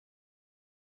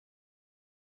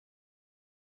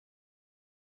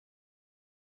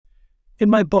In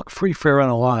my book, Free, Fair,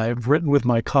 and Alive, written with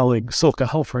my colleague Silke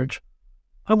Helfrich,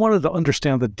 I wanted to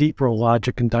understand the deeper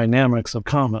logic and dynamics of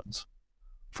commons.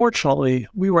 Fortunately,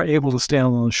 we were able to stand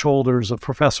on the shoulders of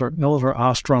Professor Elinor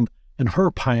Ostrom and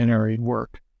her pioneering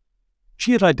work.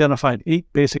 She had identified 8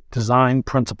 basic design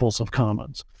principles of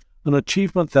commons, an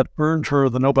achievement that earned her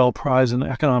the Nobel Prize in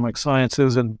Economic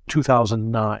Sciences in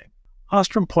 2009.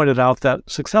 Ostrom pointed out that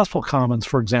successful commons,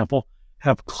 for example,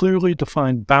 have clearly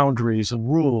defined boundaries and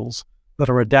rules that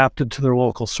are adapted to their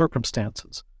local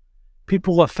circumstances.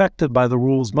 People affected by the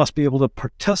rules must be able to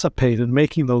participate in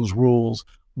making those rules,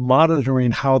 monitoring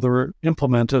how they're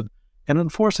implemented, and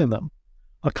enforcing them.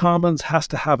 A commons has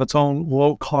to have its own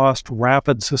low-cost,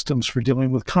 rapid systems for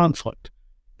dealing with conflict,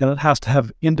 and it has to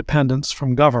have independence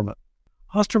from government.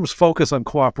 Ostrom's focus on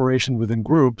cooperation within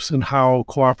groups and how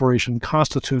cooperation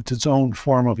constitutes its own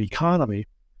form of economy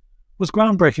was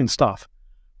groundbreaking stuff.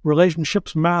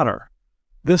 Relationships matter.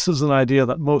 This is an idea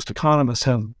that most economists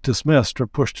have dismissed or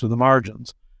pushed to the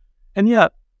margins. And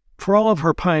yet, for all of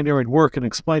her pioneering work in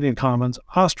explaining commons,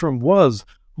 Ostrom was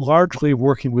largely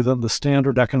working within the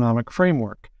standard economic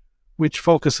framework, which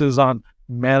focuses on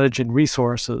managing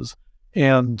resources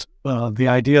and the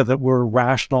idea that we're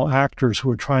rational actors who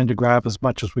are trying to grab as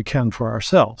much as we can for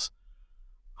ourselves.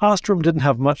 Ostrom didn't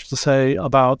have much to say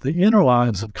about the inner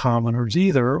lives of commoners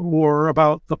either, or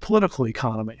about the political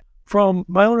economy. From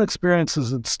my own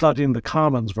experiences in studying the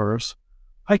commons verse,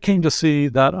 I came to see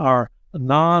that our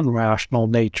non-rational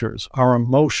natures, our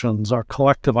emotions, our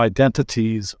collective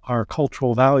identities, our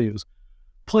cultural values,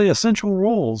 play essential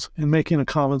roles in making a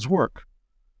commons work.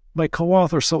 My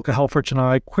co-author Silke Helfrich and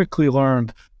I quickly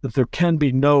learned that there can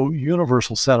be no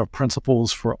universal set of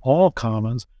principles for all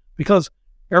commons because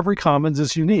every commons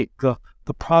is unique, the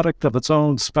product of its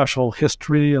own special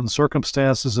history and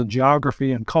circumstances and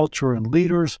geography and culture and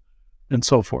leaders and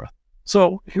so forth.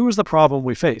 So here was the problem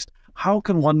we faced. How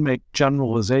can one make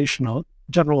generalizations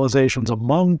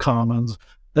among commons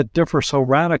that differ so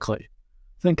radically?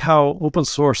 Think how open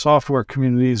source software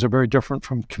communities are very different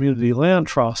from community land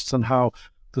trusts, and how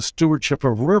the stewardship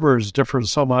of rivers differs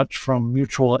so much from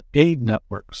mutual aid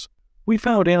networks. We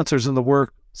found answers in the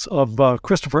works of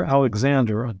Christopher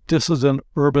Alexander, a dissident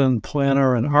urban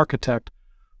planner and architect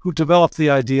who developed the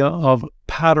idea of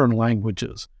pattern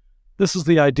languages. This is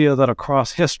the idea that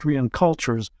across history and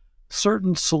cultures,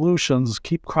 certain solutions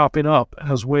keep cropping up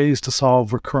as ways to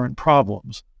solve recurrent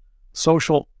problems.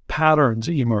 Social patterns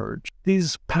emerge.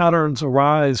 These patterns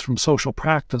arise from social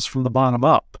practice from the bottom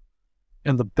up,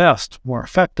 and the best, more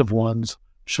effective ones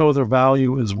show their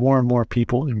value as more and more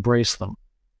people embrace them.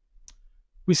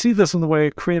 We see this in the way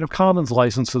Creative Commons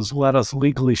licenses let us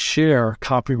legally share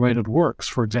copyrighted works,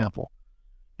 for example,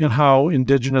 in how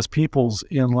indigenous peoples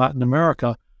in Latin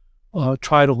America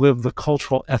try to live the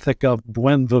cultural ethic of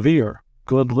buen vivir,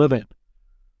 good living.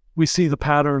 We see the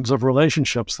patterns of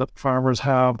relationships that farmers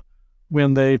have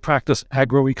when they practice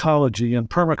agroecology and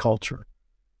permaculture.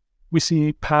 We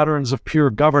see patterns of peer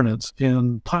governance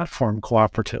in platform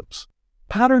cooperatives.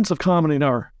 Patterns of commoning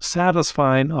are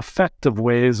satisfying, effective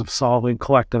ways of solving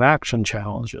collective action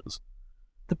challenges.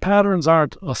 The patterns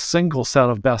aren't a single set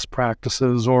of best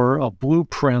practices or a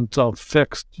blueprint of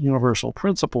fixed universal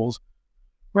principles.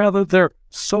 Rather, they're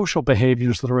social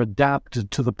behaviors that are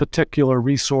adapted to the particular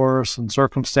resource and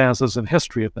circumstances and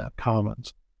history of that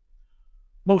commons.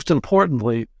 Most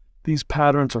importantly, these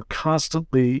patterns are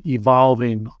constantly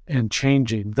evolving and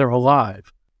changing. They're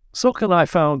alive. Silke and I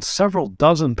found several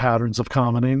dozen patterns of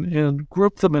commoning and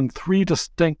grouped them in 3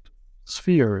 distinct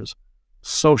spheres: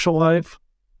 social life,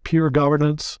 peer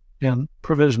governance, and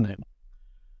provisioning.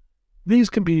 These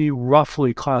can be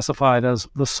roughly classified as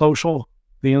the social,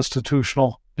 the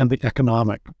institutional, and the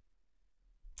economic.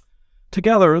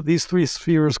 Together, these 3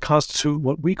 spheres constitute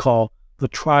what we call the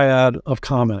Triad of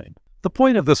commoning. The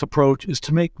point of this approach is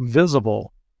to make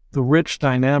visible the rich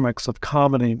dynamics of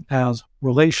commoning as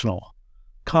relational.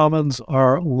 Commons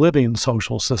are living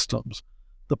social systems.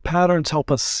 The patterns help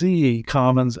us see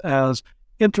commons as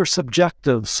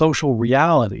intersubjective social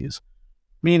realities,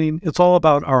 meaning it's all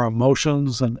about our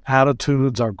emotions and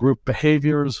attitudes, our group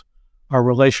behaviors, our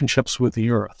relationships with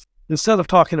the earth. Instead of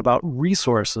talking about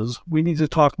resources, we need to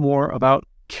talk more about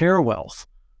care wealth,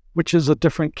 which is a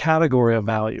different category of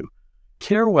value.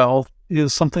 Care wealth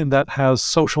is something that has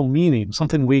social meaning,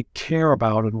 something we care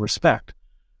about and respect,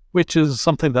 which is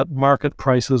something that market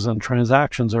prices and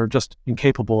transactions are just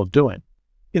incapable of doing.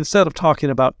 Instead of talking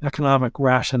about economic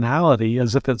rationality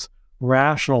as if it's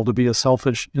rational to be a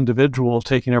selfish individual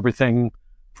taking everything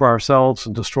for ourselves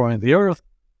and destroying the earth,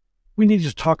 we need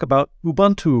to talk about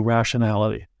Ubuntu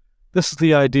rationality, This is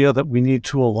the idea that we need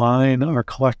to align our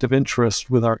collective interests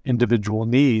with our individual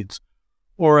needs,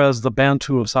 or as the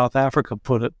Bantu of South Africa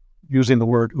put it, using the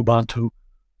word Ubuntu,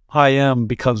 I am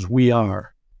because we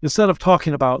are. Instead of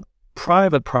talking about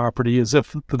private property as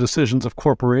if the decisions of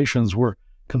corporations were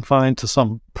confined to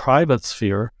some private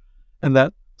sphere, and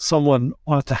that someone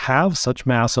ought to have such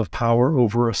massive power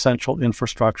over essential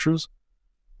infrastructures,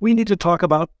 we need to talk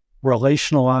about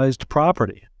relationalized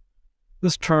property.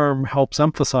 This term helps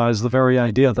emphasize the very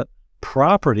idea that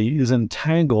property is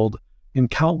entangled in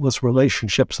countless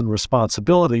relationships and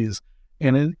responsibilities,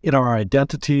 and in our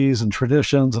identities and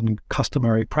traditions and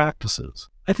customary practices.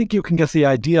 I think you can get the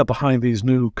idea behind these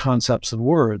new concepts and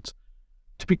words.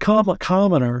 To become a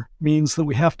commoner means that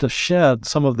we have to shed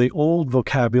some of the old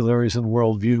vocabularies and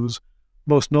worldviews,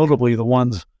 most notably the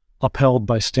ones upheld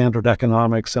by standard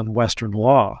economics and Western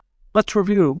law. Let's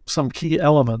review some key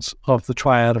elements of the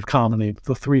triad of commoning,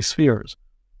 the three spheres.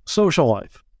 Social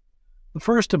life. The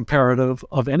first imperative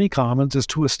of any commons is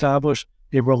to establish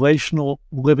a relational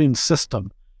living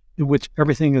system in which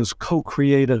everything is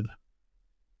co-created.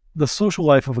 The social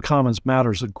life of a commons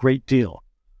matters a great deal.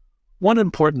 One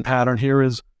important pattern here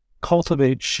is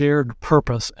cultivate shared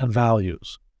purpose and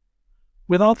values.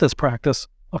 Without this practice,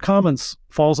 a commons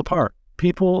falls apart.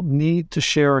 People need to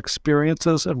share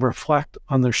experiences and reflect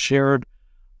on their shared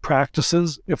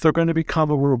practices if they're going to become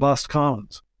a robust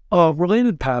commons. A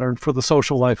related pattern for the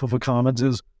social life of a commons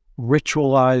is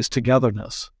ritualized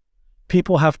togetherness.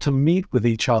 People have to meet with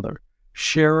each other,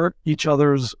 share each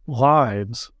other's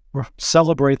lives, or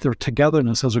celebrate their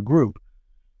togetherness as a group.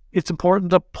 It's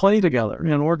important to play together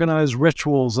and organize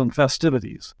rituals and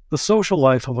festivities. The social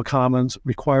life of a commons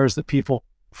requires that people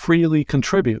freely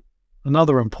contribute.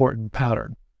 Another important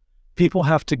pattern. People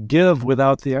have to give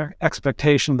without the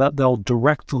expectation that they'll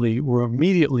directly or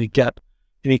immediately get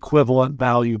an equivalent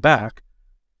value back.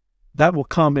 That will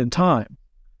come in time.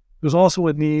 There's also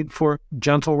a need for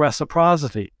gentle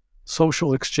reciprocity,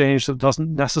 social exchange that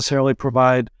doesn't necessarily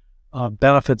provide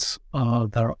benefits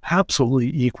that are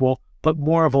absolutely equal, but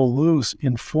more of a loose,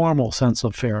 informal sense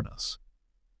of fairness.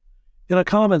 In a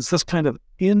commons, this kind of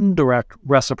indirect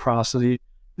reciprocity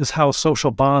is how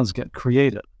social bonds get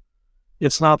created.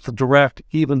 It's not the direct,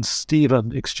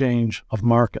 even-steven exchange of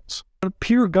markets. But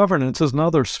peer governance is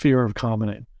another sphere of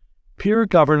commoning. Peer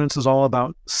governance is all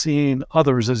about seeing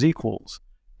others as equals.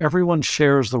 Everyone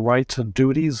shares the rights and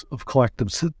duties of collective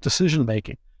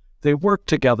decision-making. They work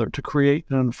together to create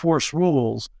and enforce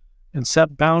rules and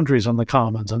set boundaries on the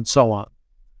commons and so on.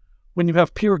 When you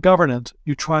have peer governance,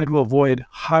 you try to avoid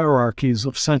hierarchies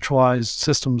of centralized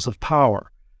systems of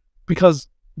power, because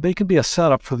they can be a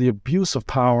setup for the abuse of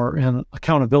power and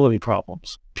accountability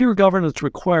problems. Peer governance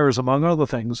requires, among other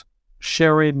things,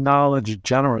 sharing knowledge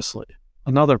generously,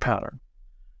 another pattern.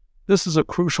 This is a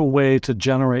crucial way to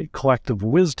generate collective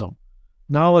wisdom.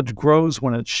 Knowledge grows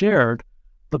when it's shared,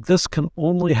 but this can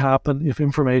only happen if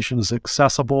information is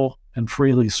accessible and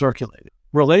freely circulated.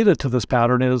 Related to this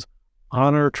pattern is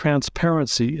honor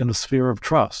transparency in a sphere of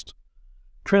trust.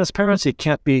 Transparency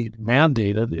can't be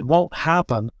mandated. It won't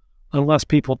happen unless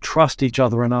people trust each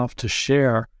other enough to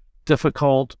share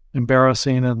difficult,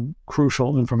 embarrassing, and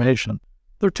crucial information.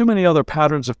 There are too many other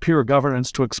patterns of peer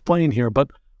governance to explain here, but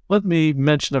let me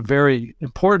mention a very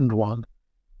important one: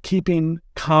 keeping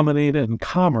commoning and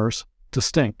commerce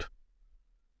distinct.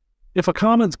 If a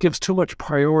commons gives too much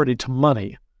priority to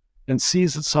money and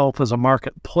sees itself as a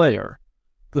market player,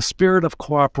 the spirit of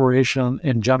cooperation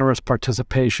and generous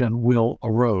participation will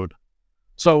erode.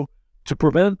 So, to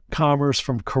prevent commerce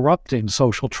from corrupting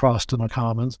social trust in a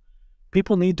commons,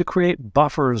 people need to create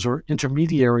buffers or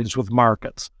intermediaries with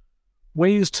markets,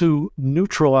 ways to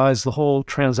neutralize the whole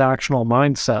transactional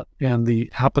mindset and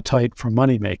the appetite for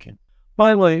money-making.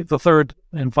 Finally, the third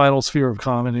and final sphere of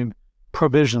commoning,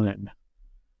 provisioning.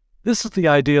 This is the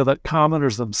idea that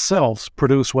commoners themselves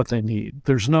produce what they need.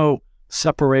 There's no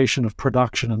separation of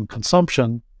production and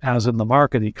consumption as in the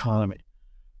market economy.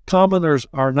 Commoners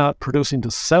are not producing to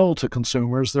sell to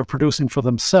consumers, they're producing for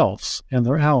themselves and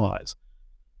their allies.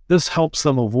 This helps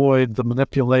them avoid the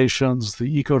manipulations, the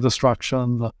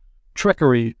eco-destruction, the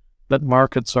trickery that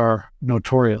markets are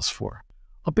notorious for.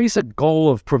 A basic goal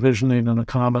of provisioning in a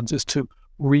commons is to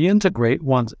reintegrate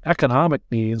one's economic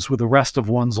needs with the rest of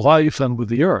one's life and with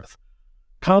the earth.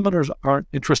 Commoners aren't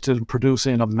interested in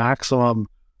producing a maximum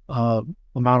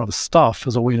amount of stuff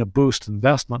as a way to boost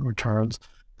investment returns.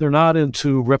 They're not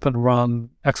into rip-and-run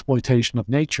exploitation of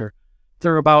nature.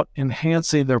 They're about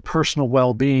enhancing their personal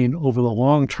well-being over the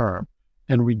long term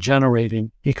and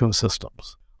regenerating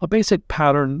ecosystems. A basic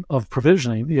pattern of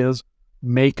provisioning is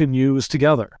make and use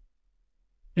together.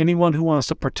 Anyone who wants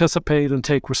to participate and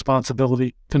take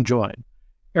responsibility can join.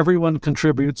 Everyone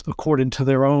contributes according to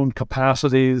their own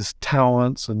capacities,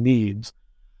 talents, and needs.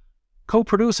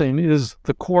 Co-producing is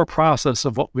the core process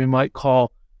of what we might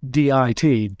call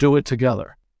DIT, do it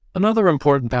together. Another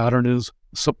important pattern is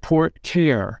support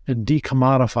care and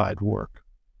decommodified work.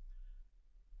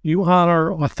 You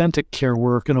honor authentic care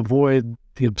work and avoid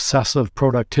the obsessive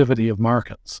productivity of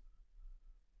markets.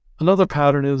 Another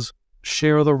pattern is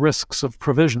share the risks of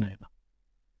provisioning.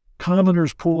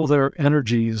 Commoners pool their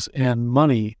energies and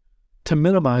money to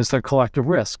minimize their collective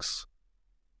risks,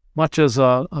 much as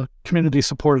a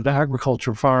community-supported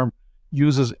agriculture farm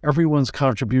uses everyone's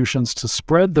contributions to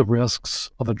spread the risks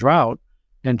of a drought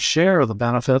and share the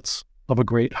benefits of a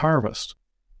great harvest.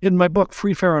 In my book,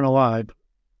 Free, Fair, and Alive,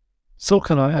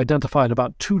 Silke and I identified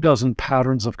about 24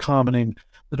 patterns of commoning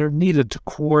that are needed to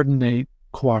coordinate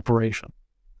cooperation.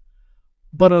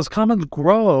 But as commons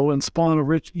grow and spawn a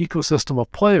rich ecosystem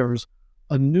of players,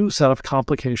 a new set of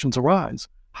complications arise.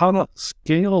 How to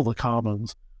scale the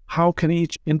commons? How can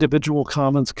each individual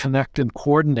commons connect and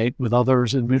coordinate with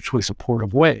others in mutually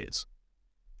supportive ways?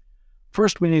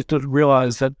 First, we need to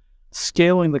realize that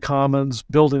scaling the commons,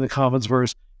 building the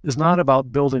commonsverse, is not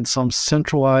about building some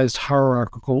centralized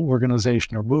hierarchical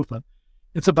organization or movement.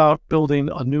 It's about building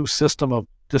a new system of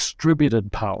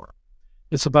distributed power.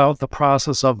 It's about the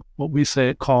process of what we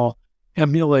call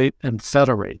emulate and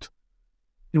federate,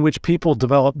 in which people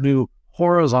develop new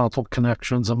horizontal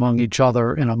connections among each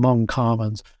other and among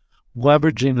commons,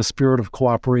 leveraging the spirit of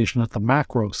cooperation at the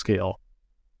macro scale.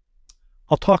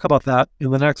 I'll talk about that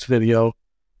in the next video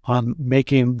on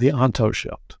making the onto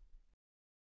shift.